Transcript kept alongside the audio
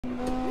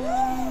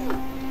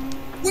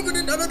We're in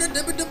another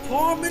debit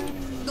department.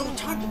 No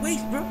time to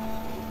waste, bro.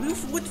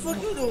 What the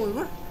fuck you doing,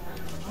 bro?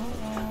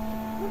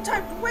 No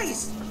time to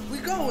waste. We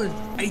going.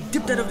 I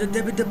dipped out of the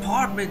debit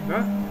department,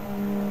 bro.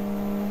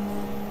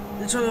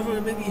 They're trying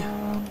to make me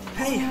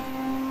pay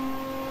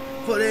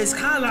for this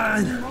car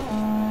line.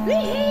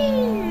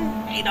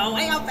 Ain't no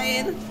way I'm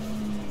paying.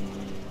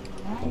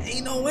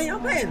 Ain't no way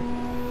I'm paying.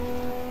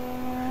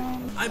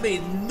 I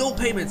made no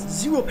payments,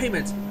 0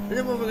 payments. And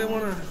then motherfucker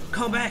wanna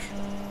come back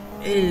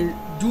and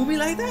do me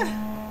like that?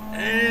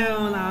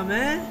 Hell nah,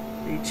 man.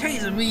 They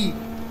chasing me.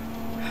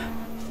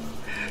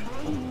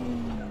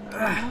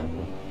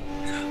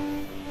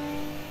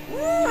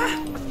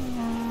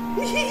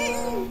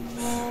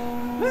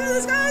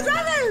 This guy's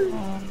driving.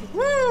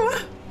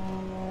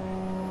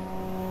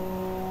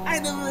 I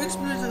never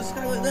experienced a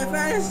sky like that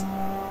fast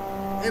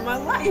in my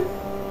life.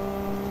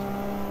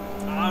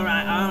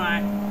 Alright.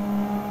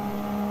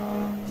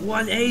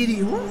 180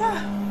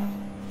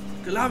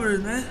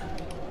 kilometers, man.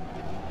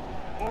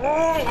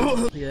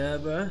 Oh. Yeah,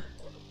 bro.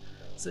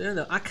 So you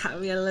know, I caught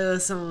me a little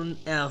something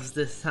else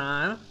this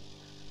time.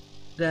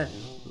 That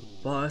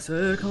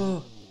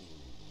bicycle.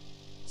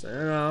 So you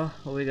know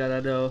what we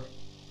gotta do.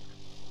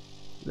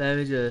 Let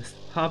me just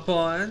hop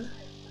on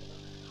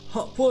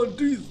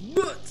these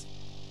nuts.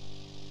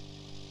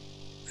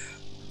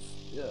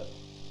 Yeah,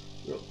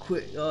 real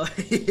quick. Oh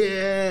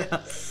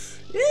yeah.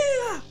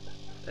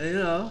 And you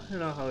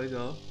know how we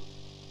go.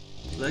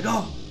 Like,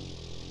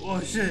 oh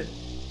shit.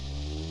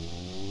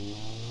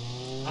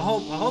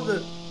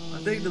 I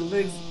think the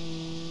legs.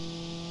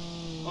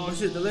 Oh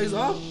shit, the legs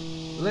off?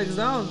 The legs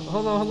down?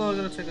 Hold on, I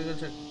gotta check.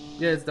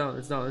 Yeah, it's down.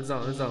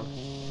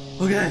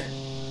 Okay.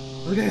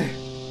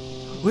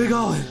 We're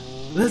going.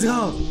 Let's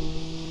go.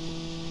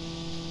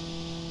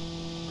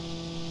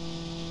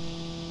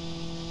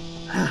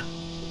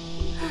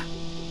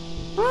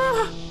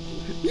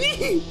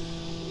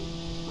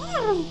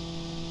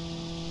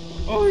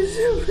 Oh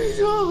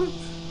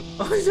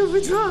shit, we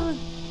driving.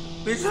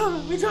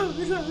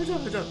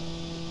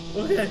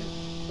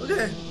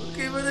 Okay.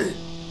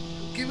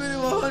 Keep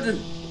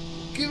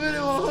it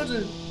at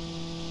 100.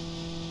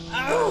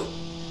 Ow!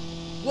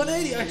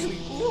 180 actually.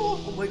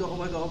 Oh my god.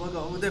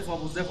 I'm dead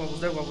almost. Let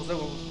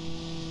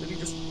me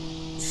just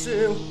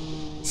chill,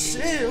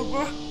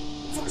 bro.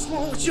 What's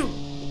wrong with you?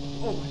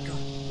 Oh my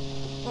god.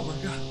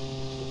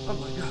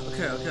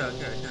 Okay.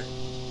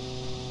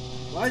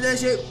 Why that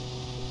shit?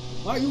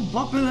 Why are you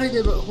bumping like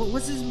that, bro?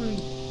 What's this mean?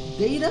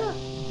 Data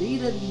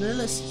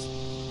analysis.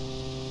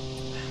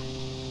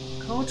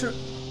 Counter.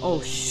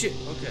 Oh shit.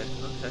 Okay.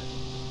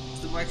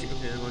 It's the mic. Okay,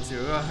 160.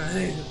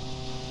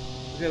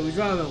 Okay, we're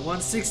driving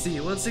 160.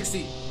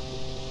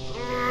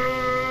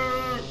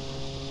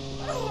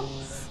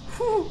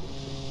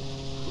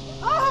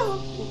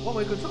 Oh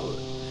my controller.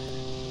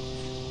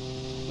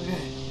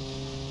 Okay.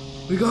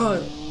 We got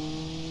it.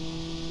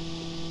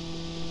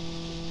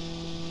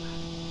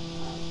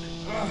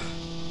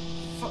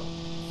 Fuck,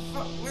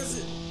 where's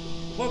it?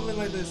 Wobbling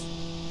like this.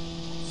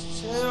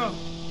 Chill.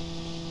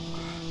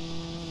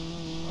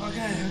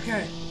 Okay.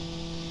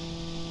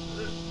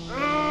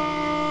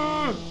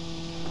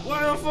 Why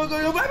the fuck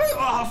are you baby?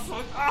 Oh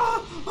fuck.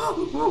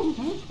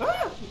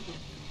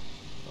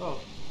 Oh.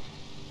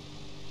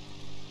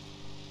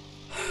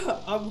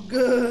 I'm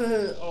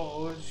good.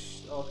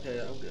 Okay,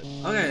 I'm good.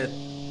 Okay,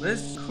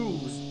 let's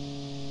cruise.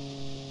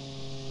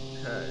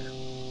 Okay.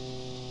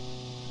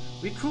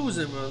 We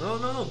cruising, bro.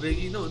 No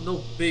biggie.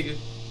 No biggie.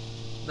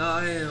 No,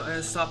 I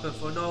ain't stopping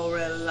for no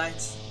red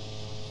lights.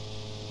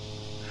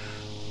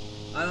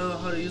 I don't know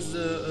how to use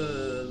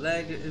the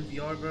lag in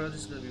VR, bro.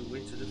 This is gonna be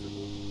way too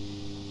difficult.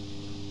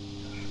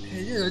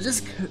 Okay, you know,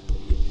 just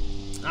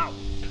ow,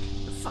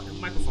 the fucking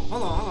microphone.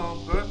 Hold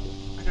on, bro.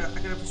 I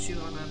gotta put you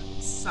on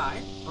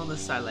the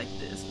side like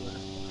this. Bro.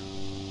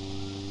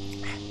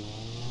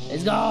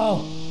 Let's go.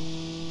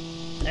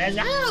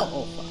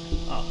 Oh fuck.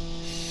 Oh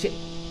shit.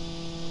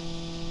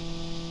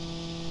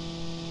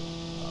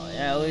 Oh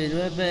yeah, we're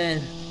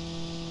dripping.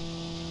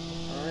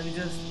 Let me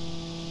just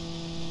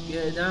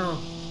get it down.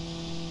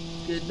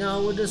 Get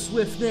down with the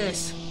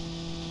swiftness.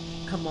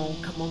 Come on,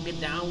 get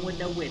down with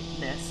the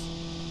witness.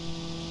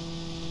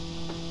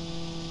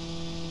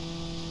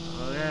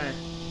 Okay.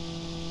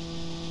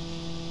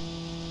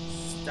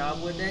 Stop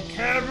with that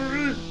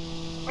camera.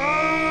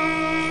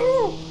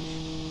 Oh!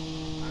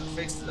 I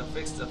fixed it.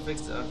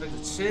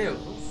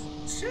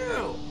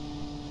 Chill.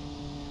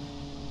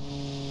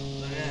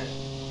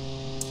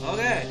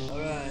 Okay.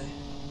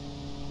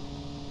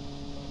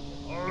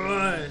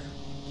 Alright.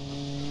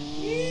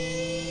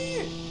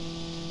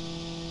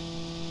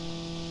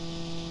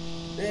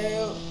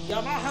 There,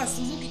 Yamaha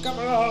Suzuki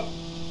camera.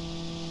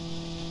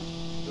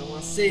 Don't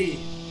want to see.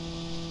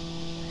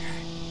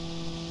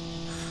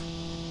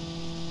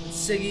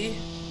 Siggy.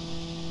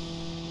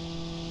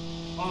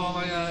 Oh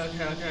my god,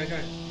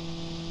 okay.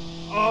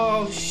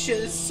 Oh shit,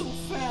 it's so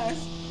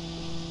fast.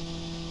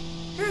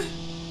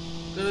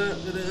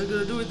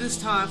 Gonna do it this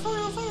time.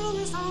 Fire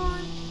this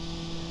time.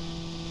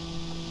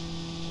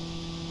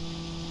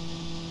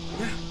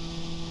 Yeah.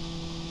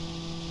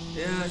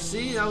 Yeah,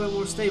 see, now we're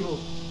more stable.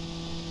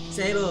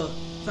 Stable.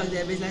 Fuck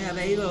that bitch like I'm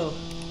able.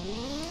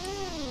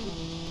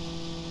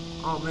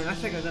 Oh man, I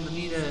think I'm gonna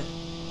need a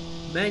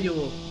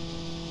manual.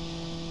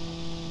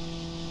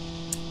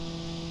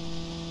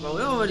 Well,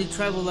 we already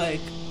traveled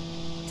like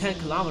 10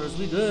 kilometers.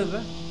 We good,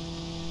 man.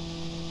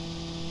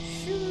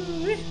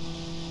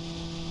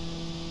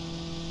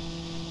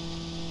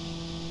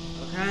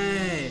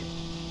 Okay.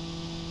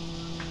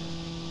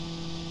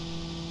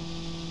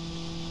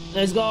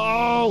 Let's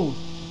go!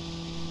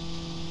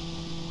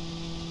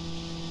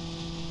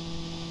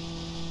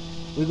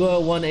 We go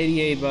at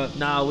 188, but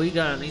nah, we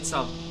gotta need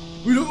some.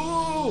 We don't.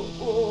 Oh,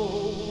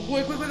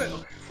 quick. Okay.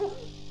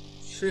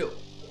 Chill.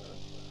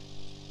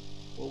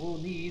 What we'll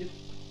need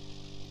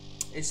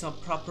is some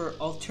proper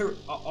artillery.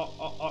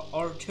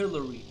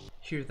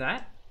 Hear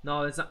that?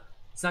 No, it's not.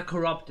 It's not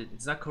corrupted.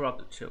 It's not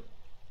corrupted. Chill.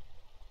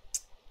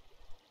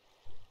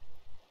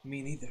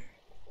 Me neither.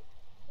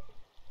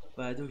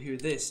 But I do hear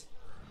this.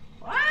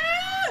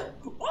 Ah!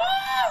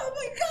 Oh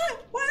my god!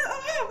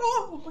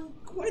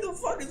 Why the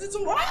fuck is it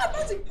so hot?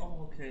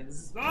 Oh, okay.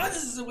 This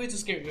is way too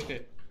scary.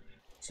 Okay.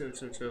 Chill.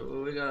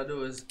 What we gotta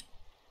do is.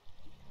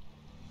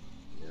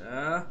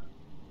 Yeah.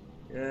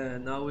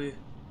 Now we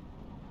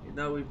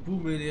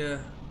booming.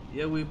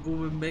 Yeah, we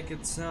booming,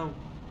 making sound.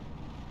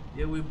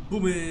 Yeah, we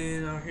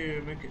booming out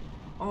here, making.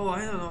 Oh,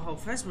 I don't know how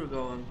fast we're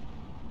going.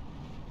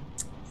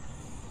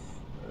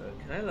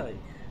 Can I like?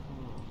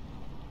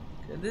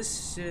 Can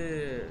this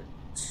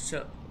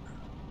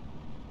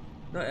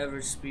not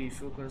average speed,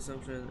 fuel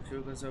consumption,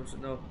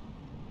 no.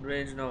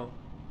 Range, no.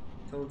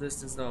 Total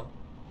distance, no.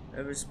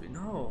 Average speed,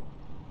 no.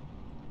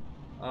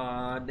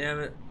 Damn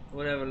it.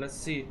 Whatever, let's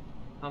see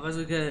how fast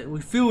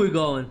we feel we're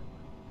going.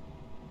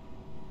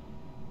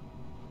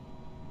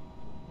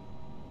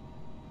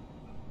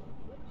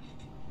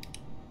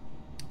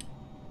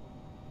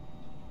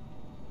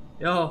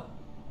 Yo.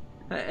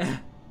 Hey,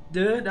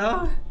 dude,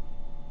 no.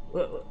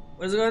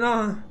 What's going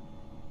on?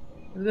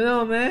 What's going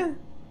on, man?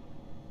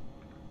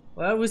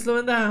 Why are we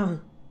slowing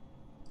down?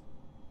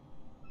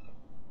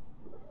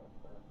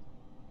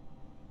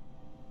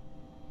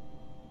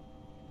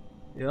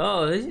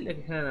 Yo, this is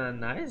looking kind of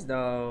nice,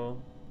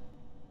 though.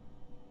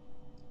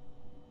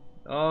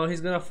 Oh,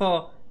 he's gonna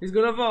fall. He's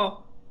gonna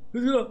fall.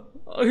 He's gonna.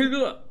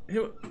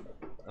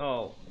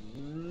 Oh,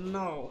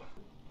 no.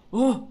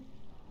 Oh.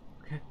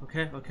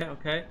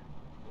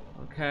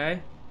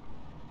 Okay.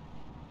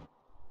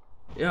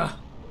 Yeah.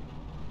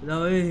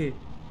 No way.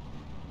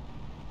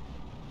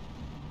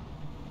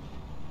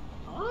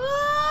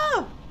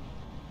 Ah!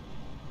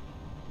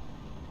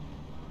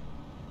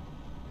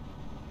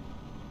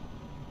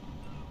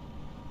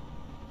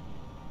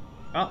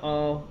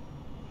 Uh-oh.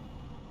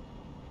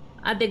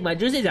 I think my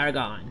juices are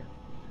gone.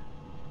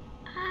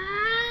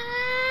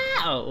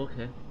 Ah! Oh,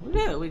 okay.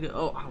 We good.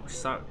 Oh,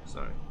 sorry.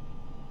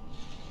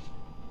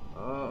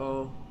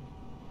 Uh-oh.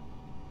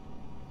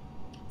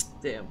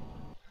 Damn.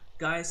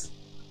 Guys,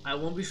 I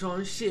won't be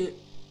showing shit,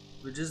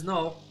 but just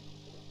know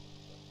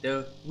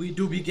that we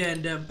do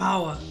begin them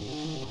power.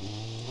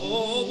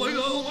 Oh my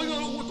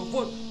god, what the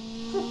fuck?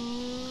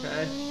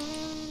 Okay.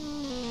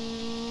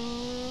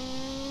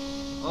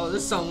 Oh,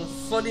 this song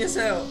funny as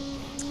hell.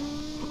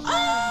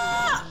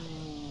 Ah!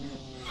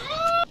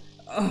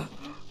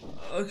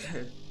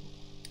 Okay.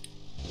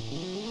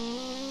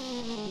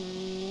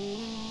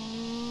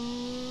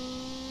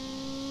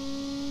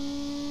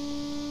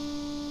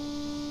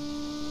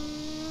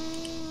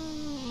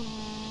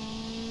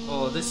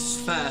 Oh, this is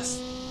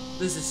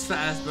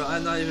fast, bro.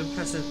 I'm not even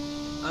pressing.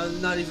 I'm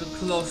not even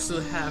close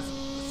to half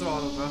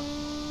throttle, bro.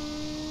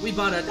 We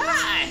about to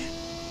die!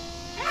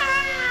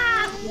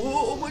 Ah!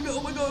 Whoa, oh my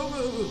god.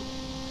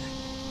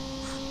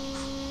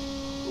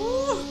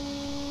 Woo.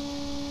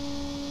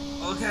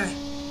 Okay,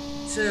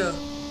 chill.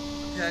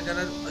 Okay, I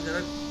gotta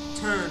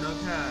turn,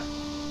 okay.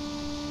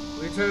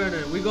 We're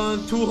turning. We're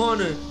going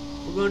 200.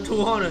 We're going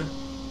 200.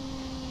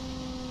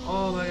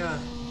 Oh my god.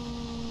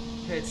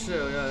 Okay,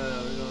 chill.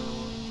 Yeah, we're going.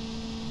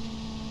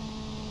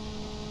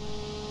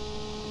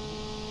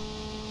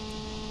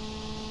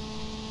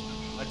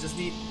 I just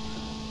need.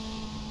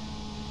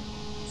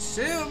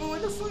 Chill, but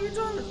what the fuck are you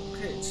doing?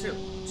 Okay,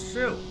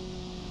 chill.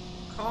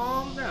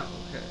 Calm down,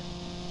 okay.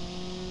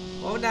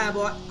 Calm down,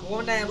 boy.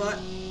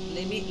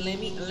 Let me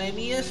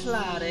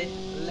slide it.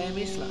 Let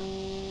me slide.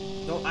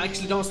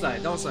 Don't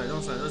slide.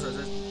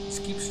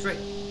 Just keep straight.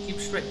 Keep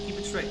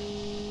it straight.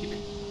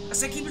 I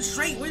said keep it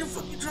straight. Where the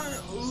fuck you trying to?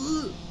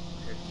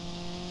 Okay.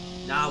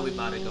 Now we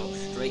about to go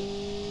straight.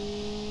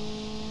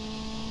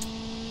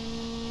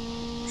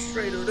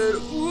 Straight or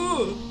that.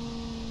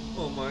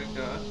 Oh my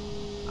god.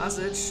 I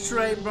said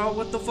straight, bro.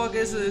 What the fuck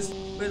is this?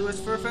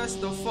 Midwest Fur Fest?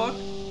 The fuck?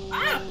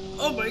 Ah!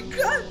 Oh my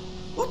god!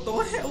 What the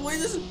hell? Why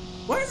is it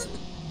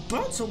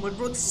bounce so much,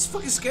 bro? This is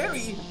fucking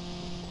scary.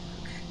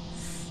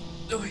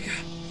 Oh my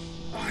god.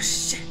 Oh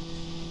shit.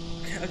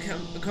 Okay,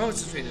 I'm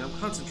concentrating.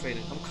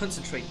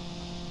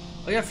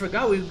 Oh yeah, I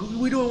forgot we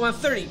doing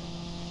 130.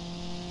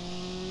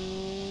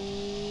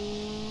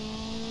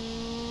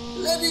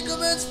 Let me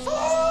commence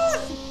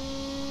forth!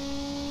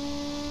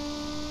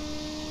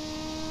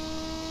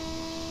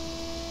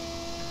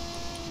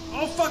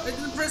 Oh fuck, I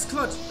didn't press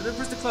clutch. I didn't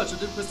press the clutch.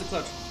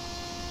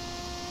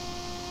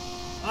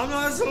 I'm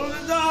not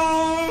slowing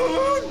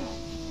down!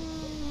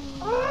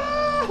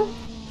 Ah!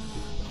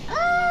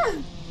 Ah!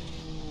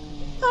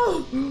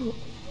 Oh!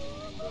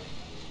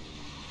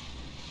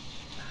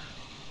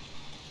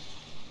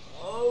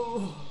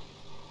 Oh!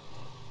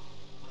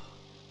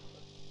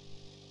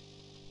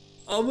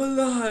 I'm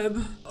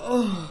alive!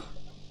 Oh!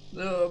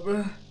 No,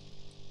 bro.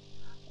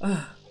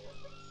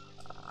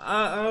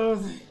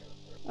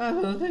 I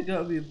don't think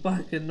I'll be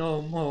back in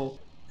no more.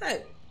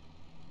 Hey!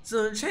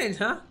 Something changed,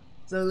 huh?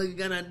 Something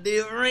kinda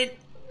different.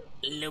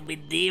 A little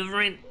bit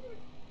different.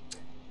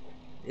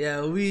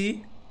 Yeah,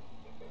 we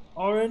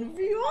are in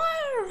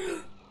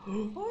VR.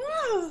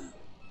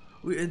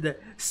 We're in the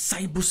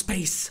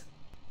cyberspace.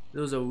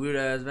 Those are weird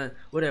ass man.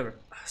 Whatever.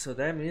 So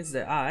that means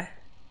that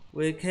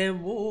we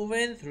can move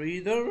in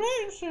 3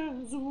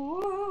 directions.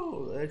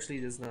 Whoa.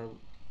 Actually, there's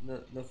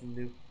nothing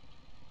new.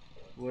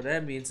 What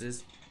that means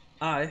is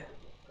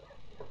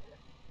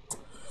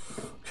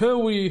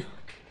can we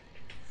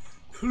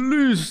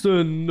please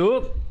stand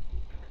up?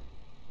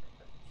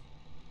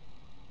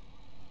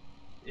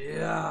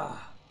 Yeah.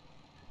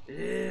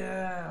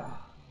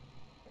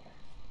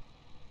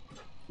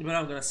 But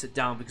I'm gonna sit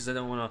down because I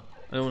don't wanna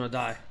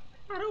die.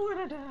 I don't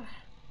wanna die.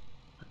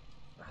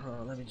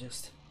 Let me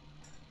just,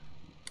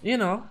 you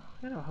know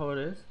how it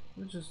is.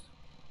 Let me just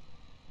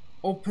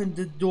open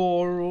the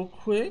door real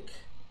quick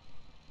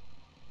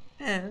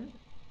and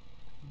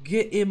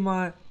get in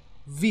my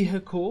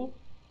vehicle.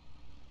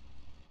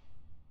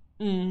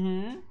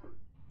 Yeah.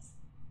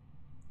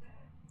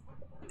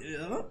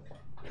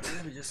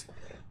 Let me just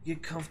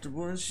get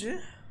comfortable and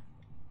shit.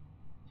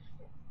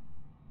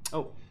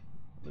 Oh,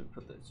 let me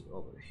put this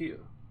over here.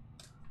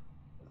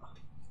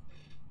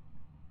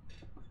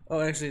 Oh,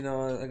 actually,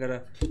 no, I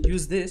gotta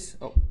use this.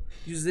 Oh,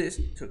 use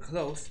this to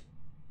close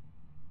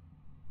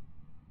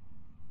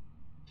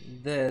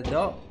the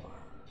door.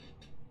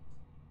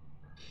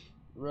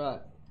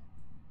 Right.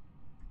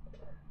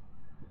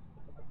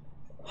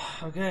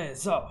 Okay,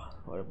 so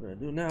what I'm gonna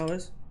do now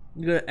is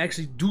I'm gonna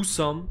actually do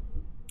some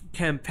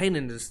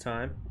campaigning this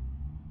time.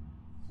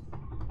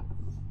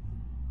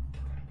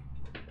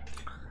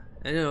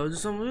 And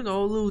just some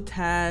little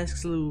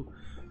tasks, little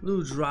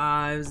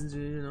drives,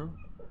 yeah,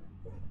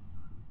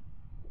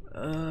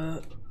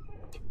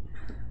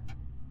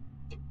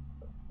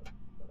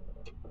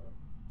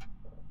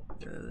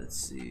 let's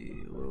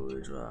see where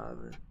we're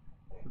driving.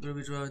 We're gonna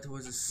be driving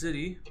towards the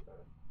city.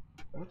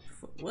 What the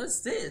fuck?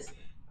 What's this?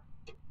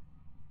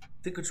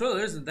 The controller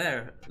isn't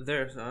there,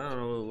 so I don't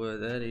know where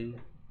that is.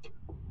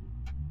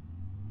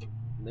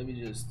 Let me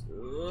just.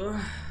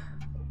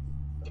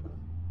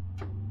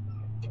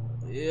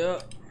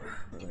 Yeah.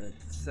 Wait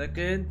a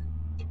second.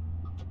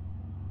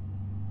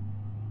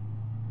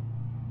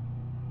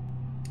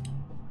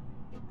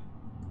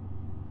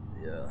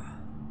 Yeah.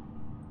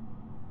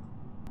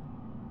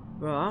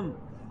 Bro, I'm.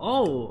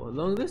 Oh,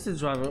 long distance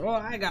driver. Oh,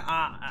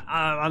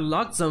 I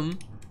unlocked some.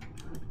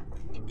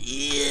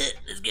 Yeah,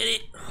 let's get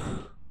it.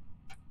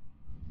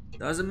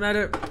 Doesn't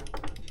matter.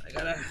 I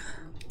got a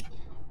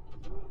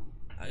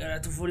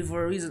 240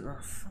 for a reason. Oh,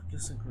 fuck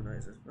your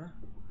synchronizers, bro.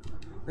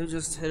 Let me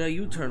just hit a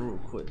U-turn real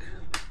quick.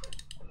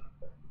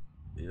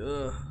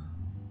 Yeah.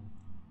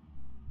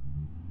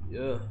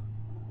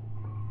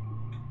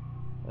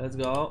 Let's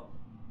go.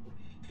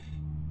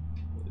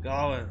 We're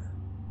going.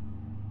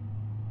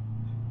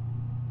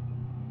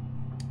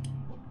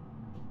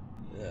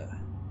 Yeah.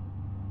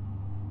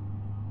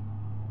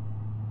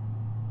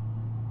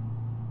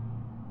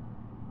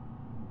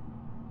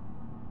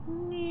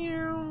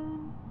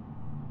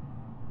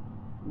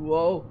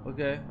 Whoa.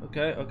 Okay.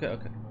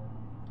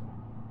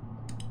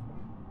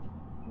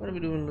 What are we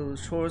doing, little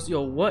chores?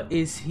 Yo, what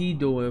is he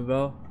doing,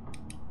 bro?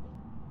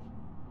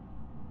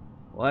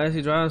 Why is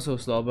he driving so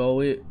slow,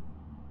 bro?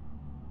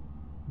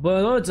 But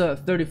I know it's a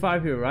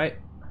 35 here, right?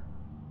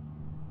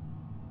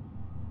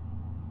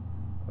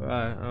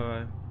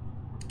 Alright.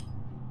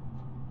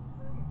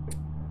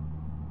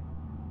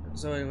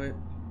 So anyway,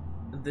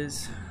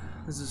 this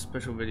is a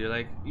special video.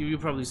 Like you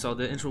probably saw,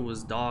 the intro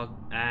was dog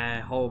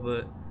hole,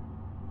 but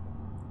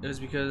it was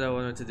because I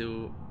wanted to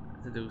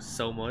do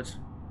so much,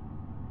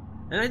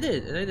 and I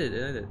did.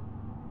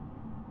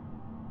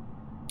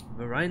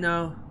 But right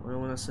now, what I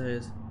want to say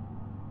is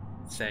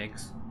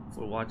thanks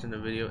for watching the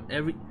video.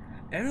 Every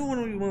one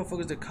of you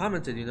motherfuckers that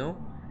commented,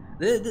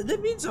 that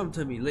means something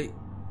to me. Like,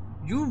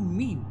 you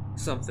mean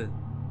something.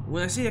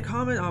 When I see a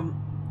comment,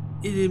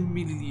 it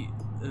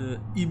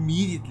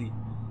immediately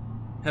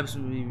helps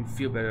me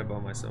feel better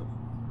about myself.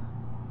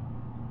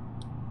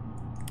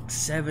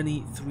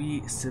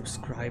 73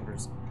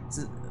 subscribers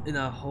in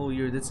a whole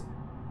year. That's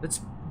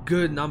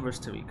good numbers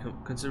to me,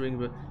 considering,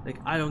 but like,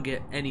 I don't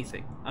get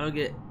anything. I don't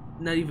get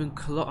I'm not even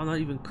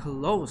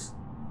close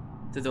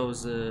to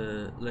those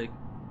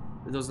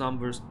those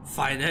numbers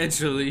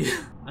financially.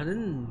 I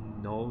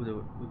didn't know that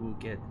we would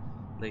get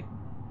like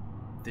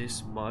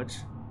this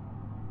much,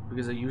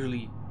 because I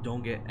usually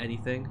don't get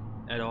anything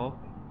at all.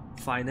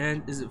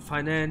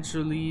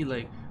 Financially,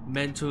 like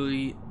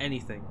mentally,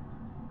 anything.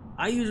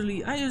 I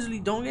usually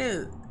don't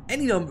get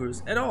any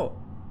numbers at all.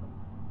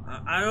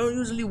 I don't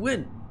usually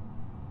win.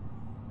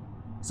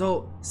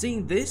 So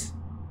seeing this,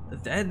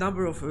 that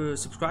number of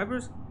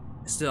subscribers,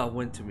 is still a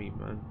win to me,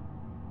 man.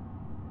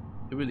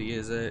 It really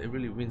is. It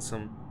really means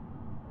some.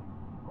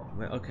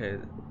 Okay,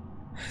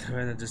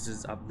 ran just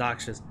is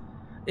obnoxious.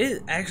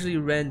 It actually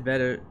ran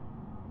better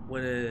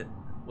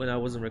when I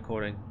wasn't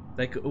recording,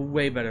 like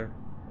way better.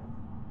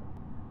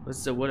 But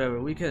so whatever,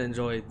 we can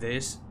enjoy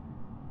this.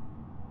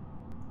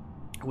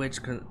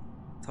 Which can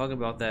talk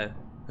about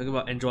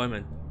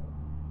enjoyment.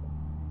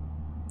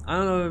 I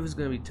don't know if it's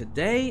gonna be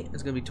today,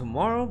 it's gonna be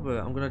tomorrow, but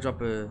I'm gonna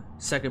drop a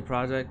second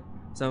project,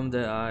 some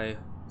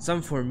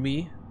for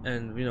me,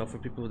 and you know, for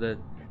people that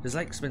just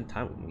like spend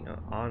time with me.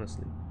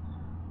 Honestly,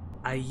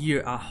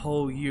 a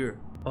whole year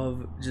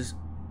of just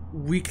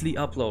weekly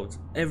uploads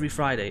every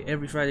Friday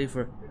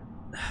for,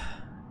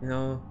 you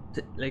know,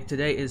 like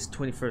today is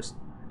 21st,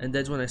 and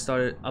that's when I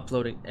started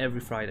uploading every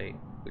Friday,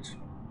 which,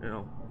 you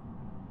know,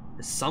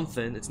 is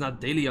something. It's not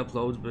daily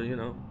uploads, but you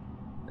know,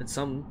 it's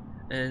something.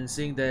 And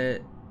seeing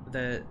that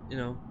you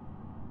know,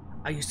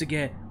 I used to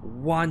get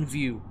 1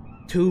 view,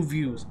 2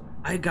 views.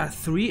 I got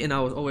 3 and I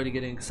was already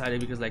getting excited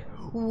because like,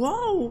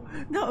 whoa,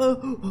 no,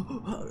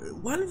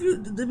 1 view,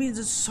 that means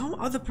that some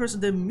other person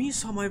than me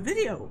saw my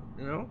video,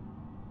 you know.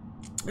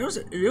 It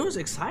was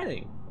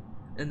exciting.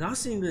 And now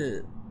seeing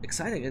that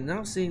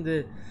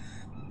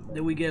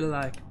we get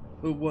like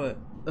what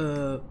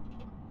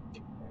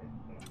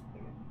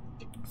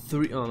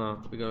 3, oh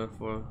no, we got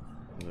 4,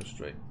 go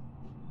straight.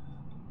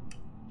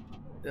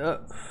 Yeah.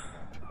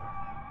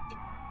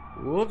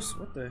 Whoops,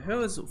 what the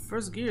hell is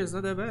first gear? It's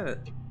not that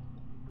bad.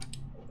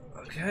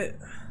 Okay.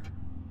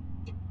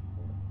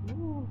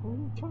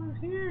 Ooh, park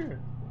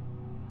here.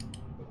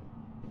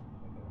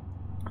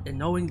 And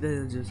knowing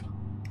that it's just,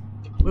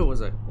 where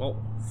was I? Oh,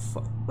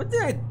 fuck. What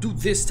did I do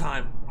this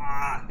time?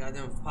 Ah,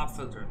 goddamn pop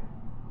filter.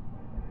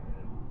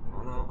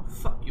 Oh no,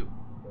 fuck you.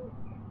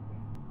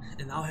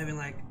 And now having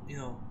like, you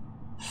know,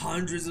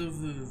 hundreds of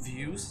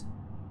views.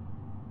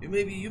 You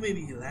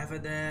maybe laugh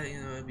at that,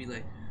 you know, and be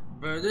like,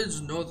 bro,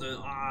 there's nothing.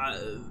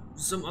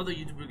 Some other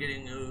YouTuber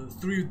getting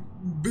 3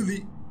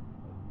 billion.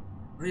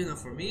 But you know,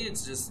 for me,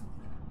 it's just,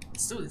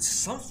 it's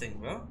something,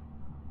 bro.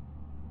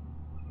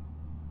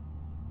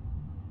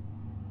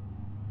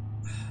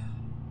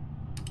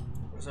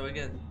 So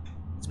again,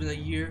 it's been a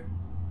year,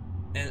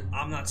 and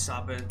I'm not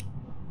stopping.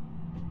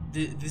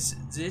 This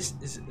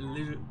is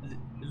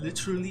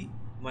literally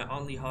my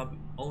only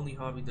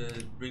hobby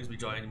that brings me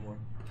joy anymore.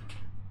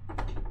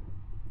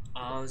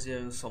 Honestly,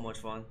 it was so much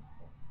fun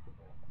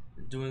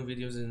doing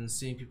videos and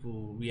seeing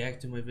people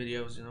react to my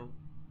videos, you know.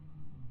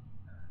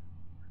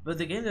 But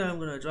the game that I'm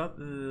gonna drop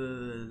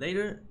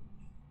later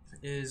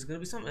is gonna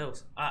be something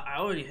else. I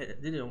already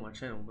did it on my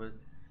channel, but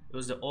it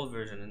was the old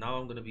version, and now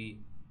I'm gonna be,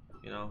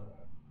 you know,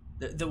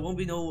 there won't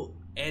be no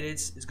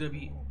edits. It's gonna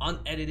be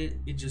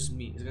unedited. It's just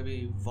me. It's gonna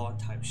be VOD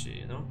type shit,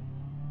 you know.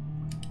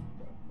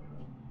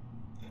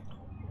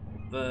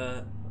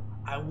 But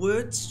I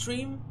would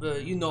stream,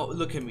 but you know,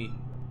 look at me.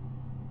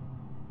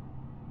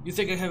 You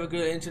think I have a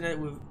good internet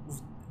with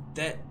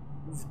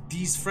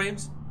these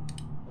frames?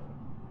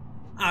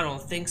 I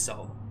don't think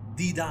so.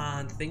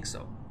 Don't think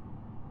so.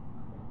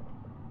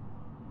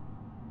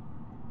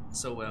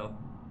 So well,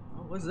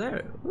 oh, what's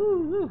that?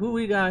 Ooh, who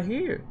we got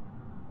here?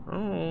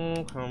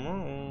 Oh, come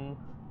on.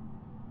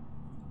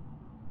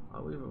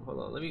 Oh, hold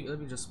on. Let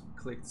me just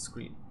click the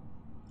screen.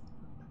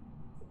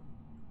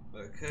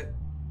 Okay.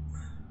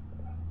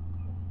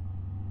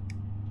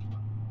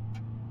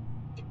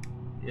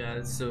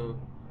 Yeah, so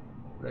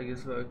like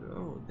it's like,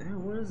 oh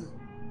damn, what is it?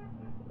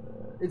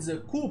 It's a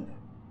coupe.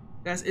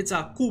 Guys, it's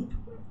a coupe.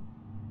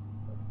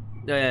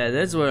 Yeah,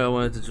 that's where I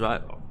wanted to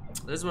drive.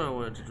 That's where I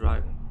wanted to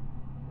drive.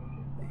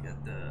 You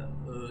got the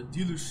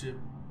dealership.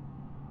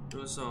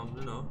 Doing some,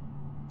 you know,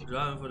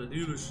 driving for the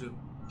dealership.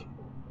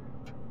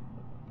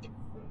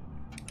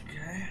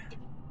 Okay.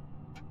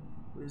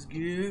 This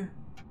gear.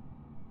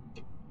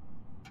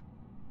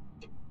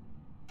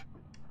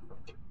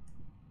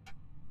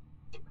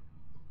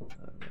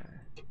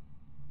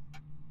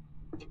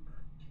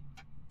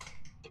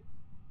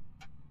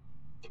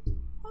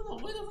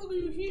 Why the fuck are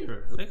you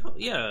here? Like,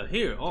 yeah,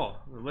 here. Oh,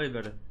 way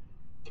better.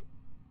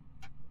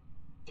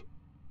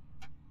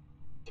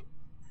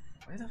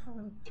 Why the fuck?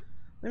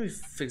 Let me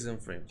fix them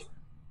frames.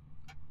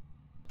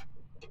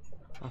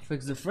 I'll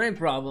fix the frame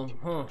problem,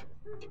 huh?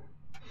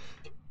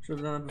 Should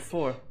have done it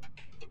before.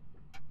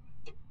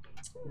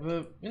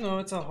 But you know,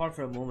 it's not hard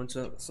for a moment,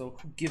 so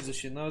who gives a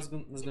shit? Now it's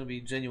gonna be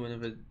genuine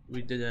if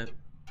we did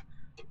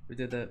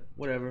that.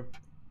 Whatever.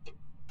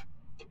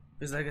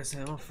 It's like I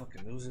said, I'm not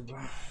fucking losing, bro.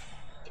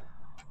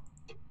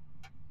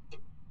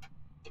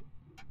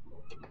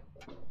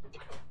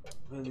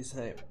 Really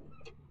say,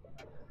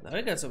 now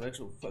I got some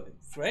actual fucking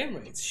frame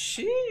rates.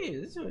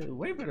 Shit, this is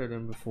way better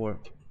than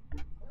before.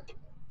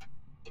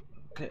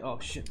 Okay, oh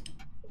shit.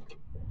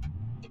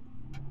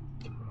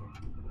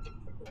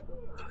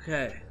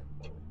 Okay.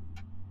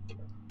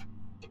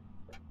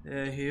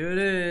 Yeah, here it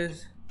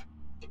is.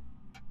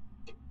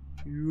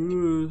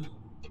 Yes.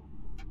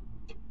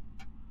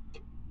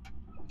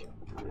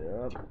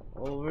 Yep,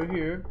 over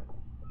here.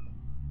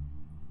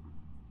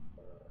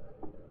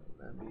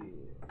 Let me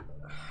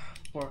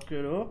park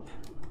it up.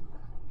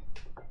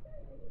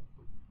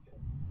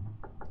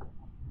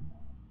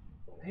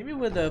 Maybe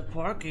with a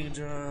parking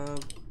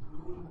job.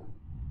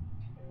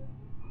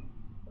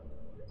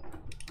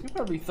 You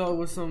probably thought it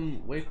was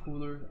some way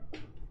cooler.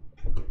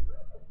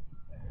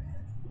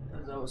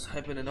 As I was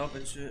hyping it up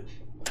and shit.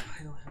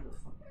 I don't have the fuck.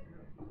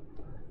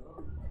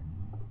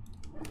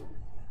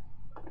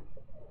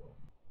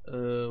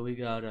 We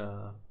got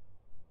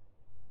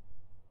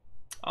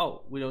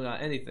oh, we don't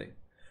got anything.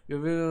 Your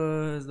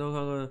video is no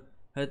longer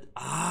had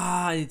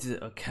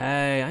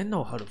okay, I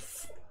know how to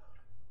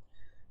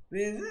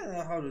man, I don't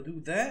know how to do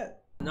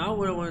that. Now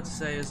what I wanted to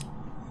say is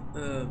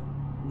now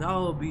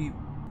I'll be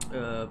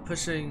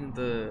pushing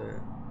the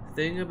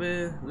thing a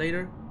bit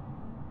later.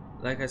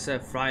 Like I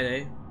said,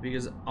 Friday,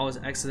 because I was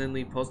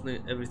accidentally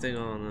posting everything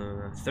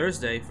on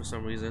Thursday for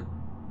some reason.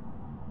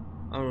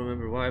 I don't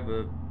remember why,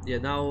 but yeah,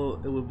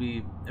 now it will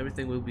be,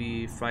 everything will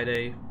be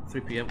Friday,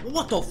 3 p.m.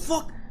 What the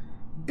fuck?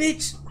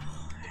 Bitch!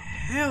 Oh,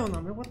 hell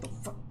no, man, what the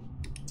fuck?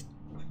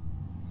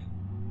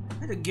 I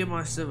had to get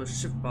myself a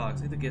shift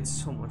box. I need to get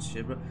so much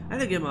shit, bro. I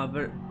need to get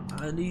I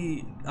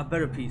need a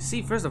better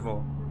PC, first of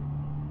all.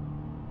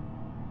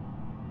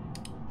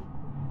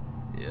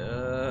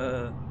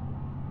 Yeah.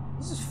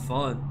 This is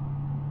fun.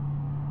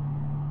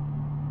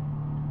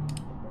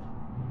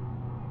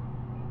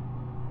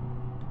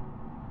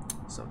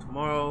 So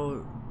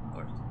tomorrow,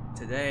 or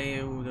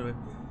today, we're gonna...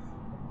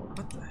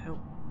 What the hell?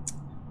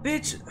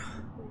 Bitch!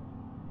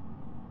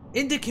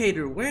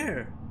 Indicator,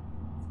 where?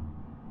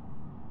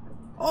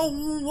 Oh,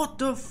 what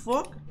the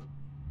fuck?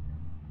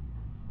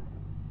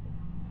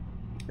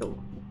 Yo,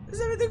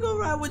 is everything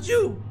alright with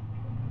you?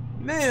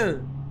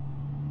 Man!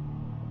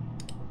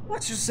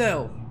 Watch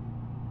yourself!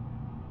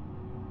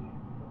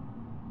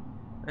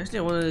 Actually,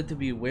 I wanted it to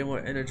be way more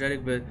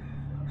energetic, but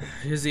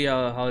you see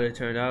how it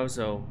turned out,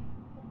 so...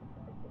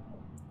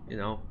 You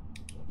know.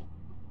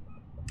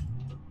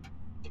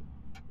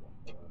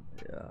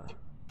 Yeah.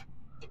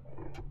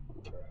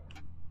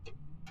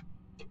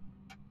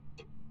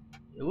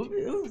 It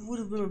would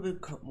have been a bit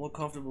more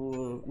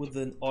comfortable with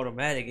an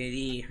automatic AD,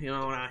 you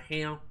know what I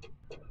mean?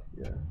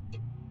 Yeah.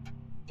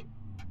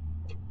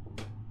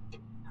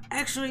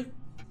 Actually,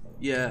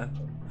 yeah.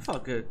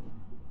 Fuck it.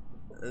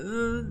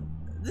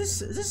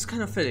 This is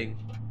kind of fitting.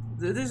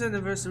 This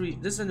anniversary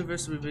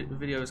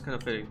video is kind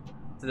of fitting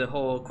to the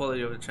whole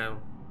quality of the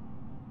channel.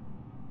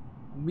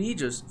 Me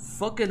just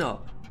fucking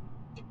up.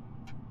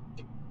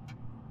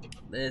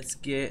 Let's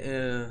get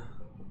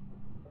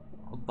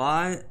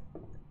buy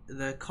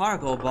the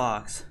cargo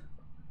box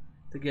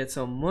to get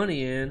some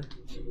money in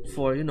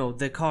for, you know,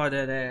 the car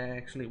that I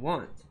actually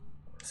want.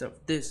 So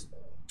this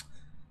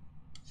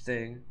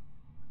thing,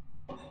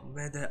 oh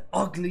man, that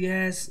ugly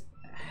ass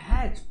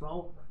hatch,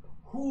 bro.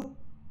 Who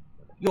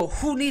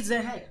needs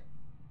that hatch?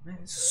 Man,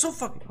 it's so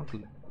fucking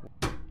ugly.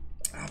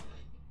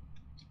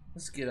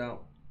 Let's get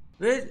out.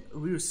 Wait,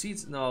 rear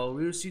seats? No,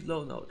 rear seat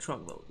load? No,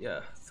 trunk load.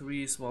 Yeah,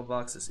 3 small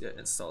boxes. Yeah,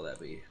 install that,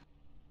 baby.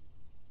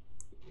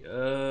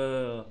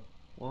 Yeah,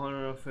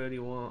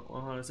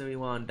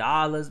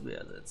 $171.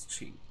 Yeah, that's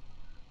cheap.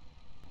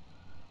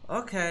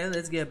 Okay,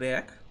 let's get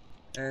back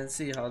and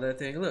see how that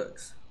thing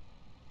looks.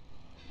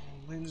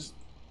 Let's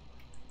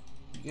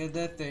get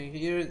that thing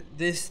here.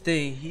 This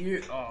thing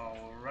here.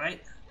 All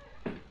right.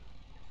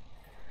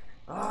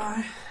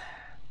 Alright.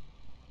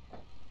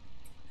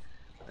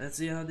 Let's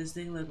see how this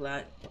thing look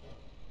like.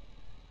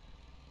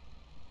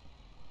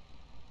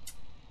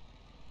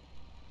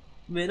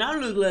 Man, I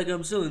look like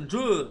I'm selling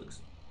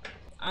drugs.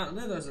 That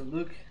doesn't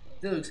look.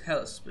 That looks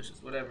hella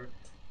suspicious. Whatever.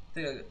 I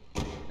think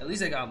at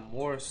least I got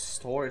more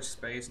storage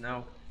space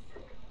now.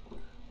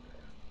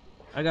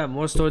 I got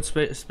more storage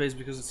space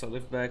because it's a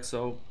liftback.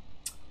 So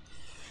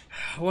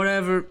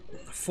whatever.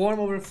 Form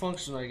over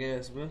function, I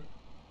guess, man.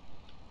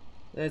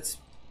 That's.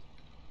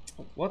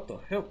 What the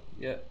hell?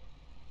 Yeah.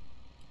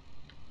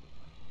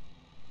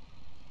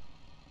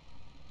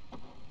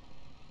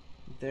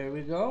 There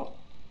we go.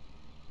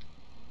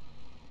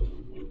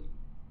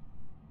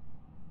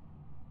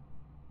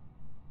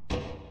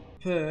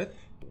 Put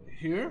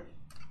here.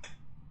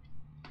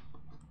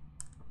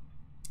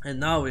 And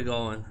now we're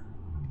going.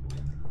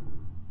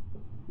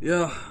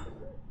 Yeah.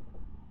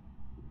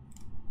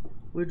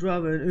 We're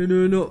driving in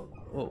and out.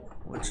 Oh,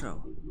 watch out.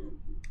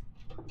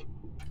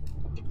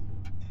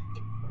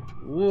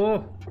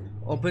 Whoa.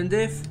 Open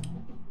diff.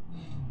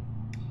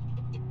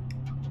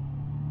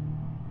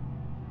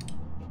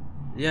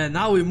 Yeah,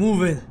 now we're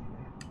moving.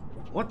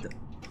 What the?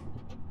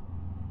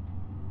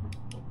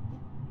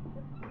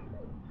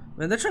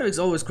 Man, that traffic's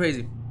always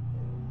crazy.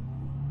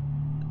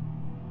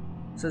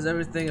 Says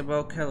everything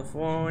about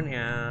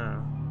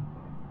California.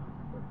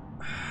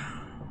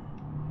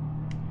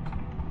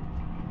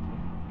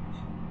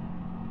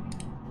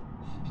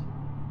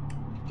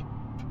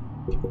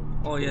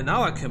 Oh yeah,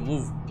 now I can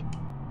move.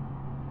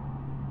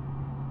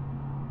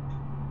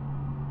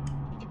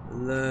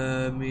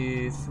 Let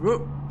me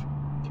through.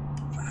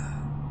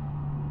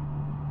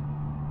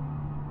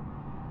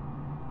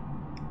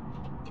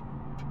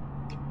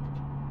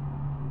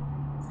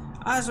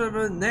 I swear,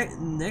 bro,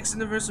 next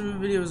anniversary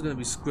video is gonna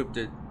be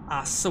scripted.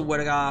 I swear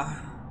to God.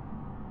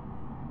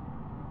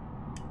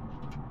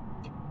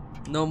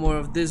 No more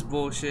of this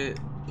bullshit.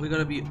 We're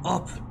gonna be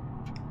up. Oh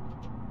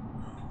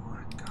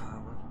my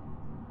God, bro.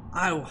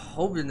 I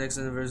hope the next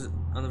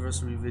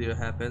anniversary video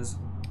happens.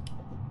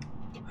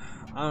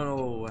 I don't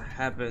know what would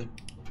happen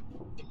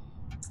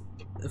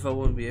if I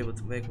wouldn't be able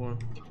to make one.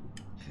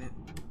 Okay.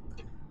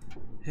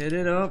 Hit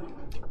it up.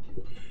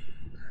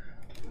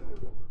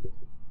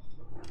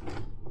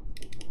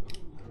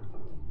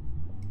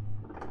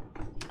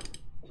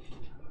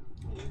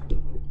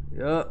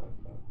 Yup.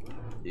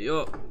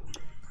 Yup.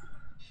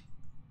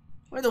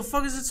 Why the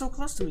fuck is it so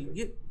close to me?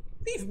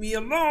 Leave me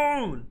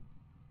alone!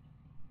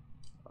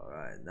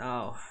 Alright,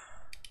 now.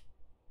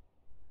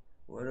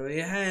 What do we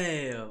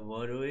have?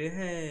 What do we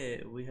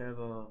have? We have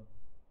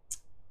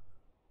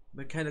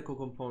mechanical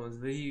components,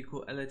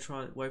 vehicle,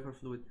 electronic, wiper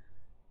fluid.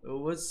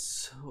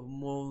 What's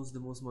the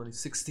most money?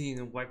 16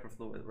 in wiper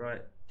fluid,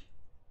 right?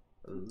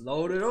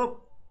 Load it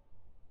up.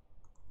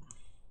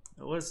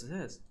 What's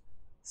this?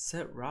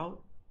 Set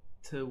route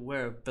to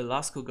where?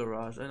 Velasco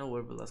Garage. I know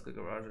where Velasco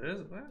Garage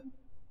is, man.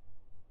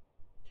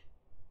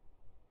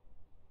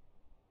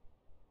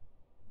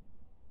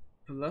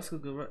 Velasco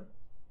Garage.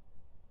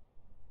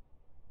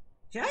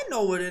 Yeah, I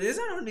know what it is.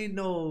 I don't need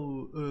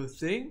no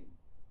thing.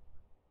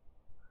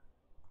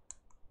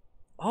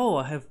 Oh,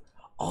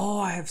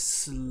 I have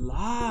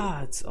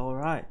slots. All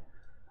right.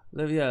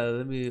 Let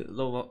me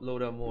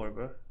load up more,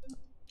 bro.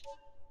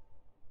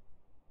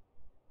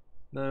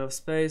 Not enough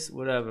space.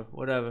 Whatever.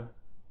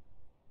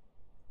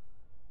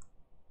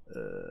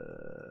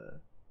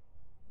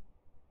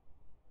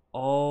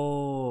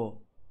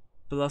 Oh,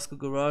 Velasco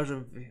Garage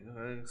and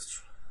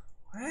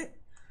what?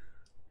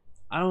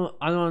 I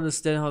don't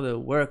understand how that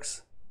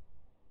works.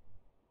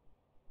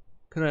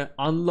 Can I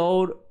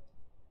unload?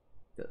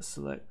 Yeah,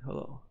 select.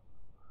 Hello.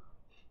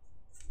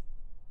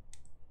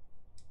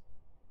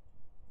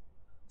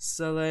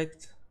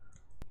 Select.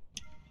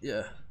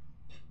 Yeah.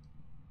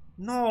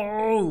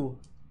 No.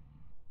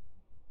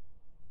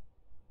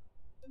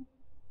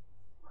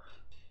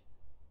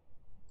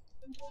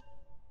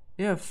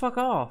 Yeah, fuck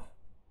off.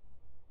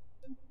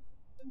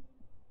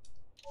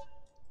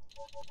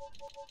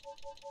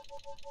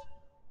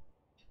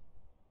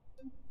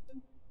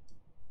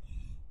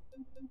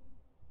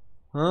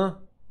 Huh?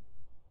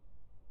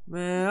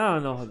 Man, I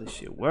don't know how this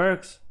shit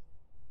works.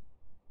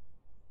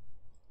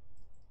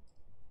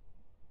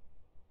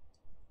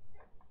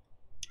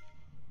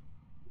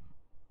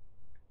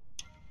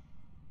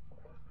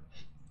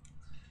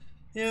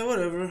 Yeah,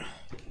 whatever.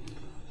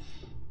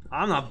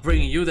 I'm not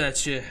bringing you that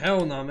shit.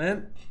 Hell no,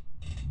 man.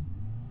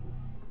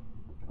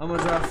 I'm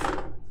gonna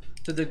drive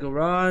to the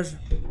garage.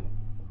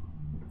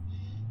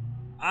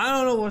 I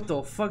don't know what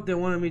the fuck they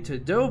wanted me to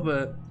do,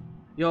 but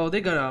yo,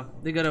 they gotta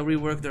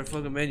rework their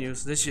fucking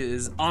menus. This shit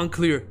is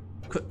unclear.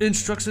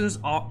 Instructions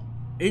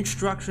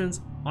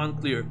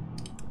unclear.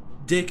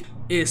 Dick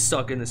is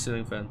stuck in the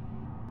ceiling fan.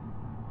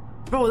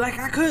 Bro, like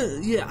I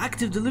couldn't. Yeah,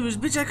 active deliveries,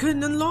 bitch. I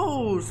couldn't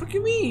unload. Fuck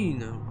you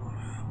mean?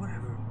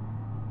 Whatever.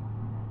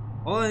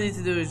 All I need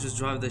to do is just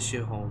drive this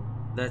shit home.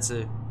 That's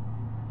it.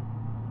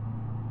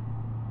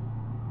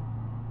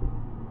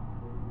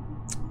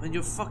 And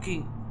you're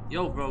fucking,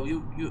 yo, bro.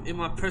 You in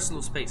my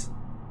personal space.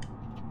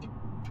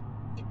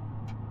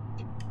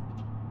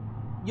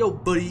 Yo,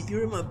 buddy,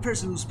 you're in my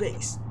personal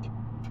space.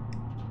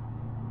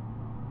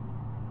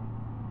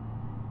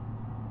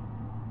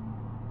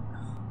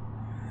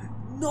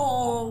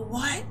 No,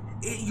 what?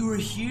 You were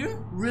here?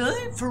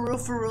 Really? For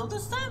real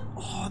this time?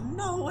 Oh,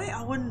 no way,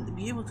 I wouldn't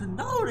be able to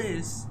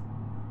notice.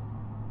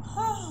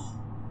 Oh.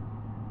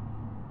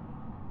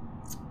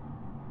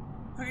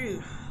 Okay,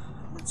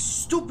 I'm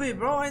stupid,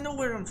 bro. I know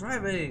where I'm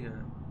driving.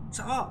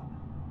 Shut up.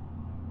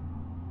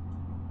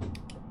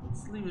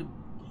 Let's leave it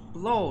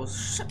below.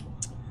 Shut.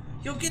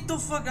 Yo, get the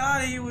fuck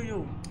out of here with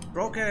your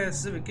broke ass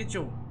Civic. Get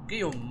your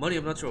money.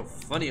 I'm not your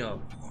funny up.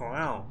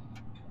 Wow.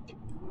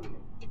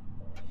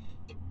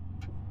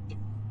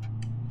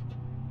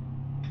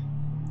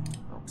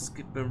 I'm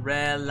skipping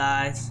red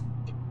lights.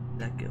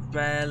 Like a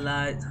red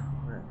light.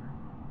 Whatever.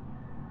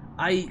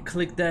 I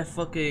clicked that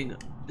fucking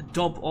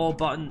dump all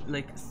button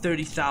like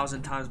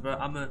 30,000 times, bro.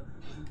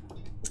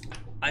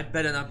 I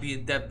better not be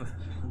in debt.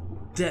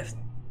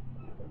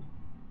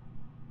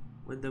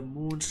 When the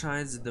moon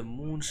shines,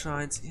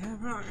 yeah,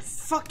 bro,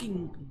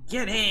 fucking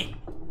get it.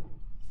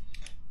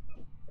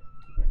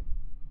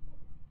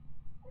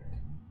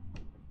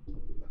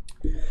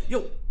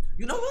 Yo,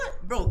 you know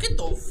what, bro? Get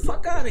the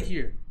fuck out of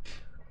here.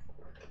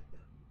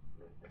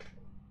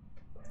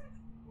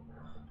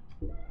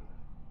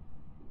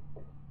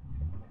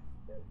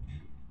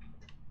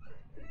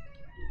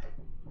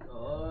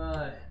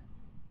 Alright.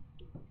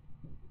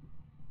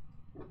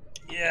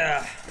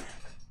 Yeah.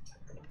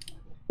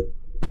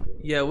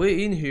 Yeah, we're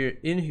in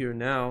here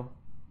now.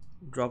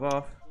 Drop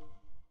off.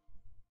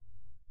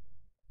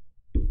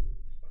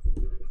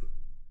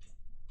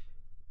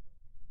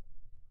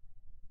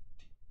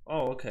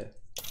 Okay.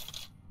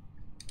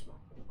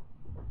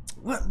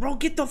 What, bro?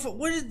 Get the fuck.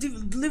 What is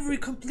delivery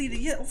completed?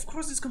 Yeah, of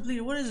course it's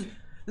completed. What is it?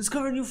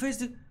 Discover new face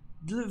to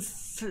deliver.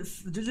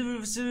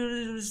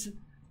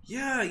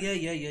 Yeah.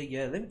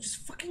 Let me just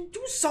fucking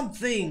do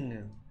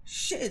something.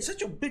 Shit, shut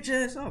your bitch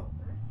ass up.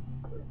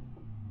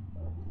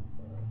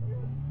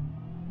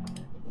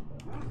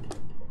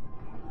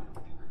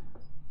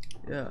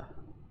 Yeah.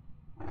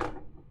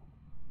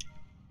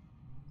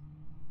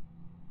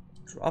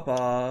 Drop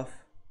off.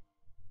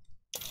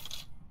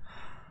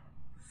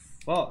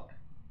 Fuck.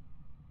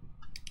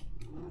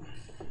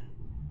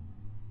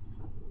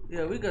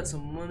 Yeah, we got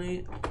some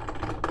money.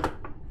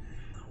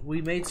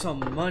 We made some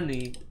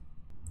money.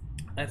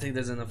 I think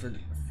that's enough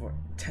for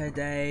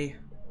today.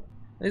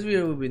 Next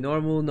video will be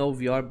normal, no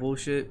VR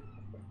bullshit.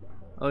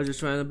 I was just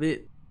trying a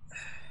bit.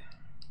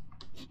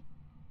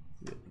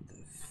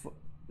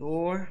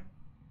 Door.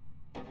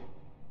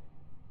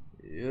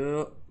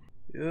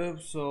 Yep,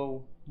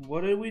 so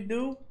what did we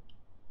do?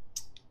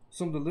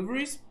 Some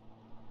deliveries.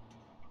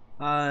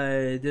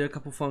 I did a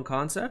couple fun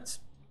concepts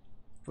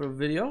for a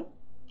video.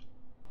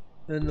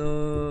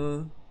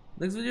 And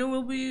next video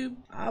will be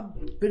a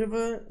bit of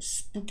a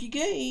spooky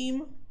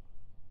game.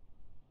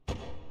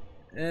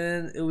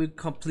 And it will be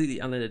completely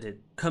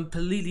unedited.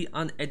 Completely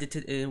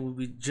unedited, and it will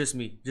be just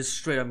me. Just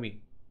straight up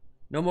me.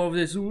 No more of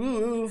this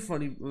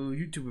funny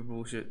YouTuber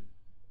bullshit.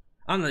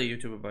 I'm not a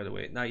YouTuber, by the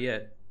way. Not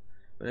yet.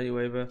 But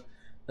anyway, bro.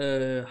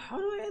 How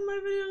do I end my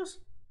videos?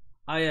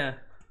 Oh yeah.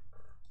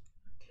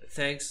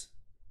 Thanks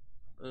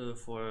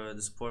for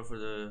the support for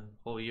the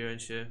whole year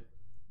and shit.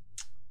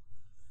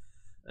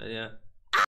 Yeah.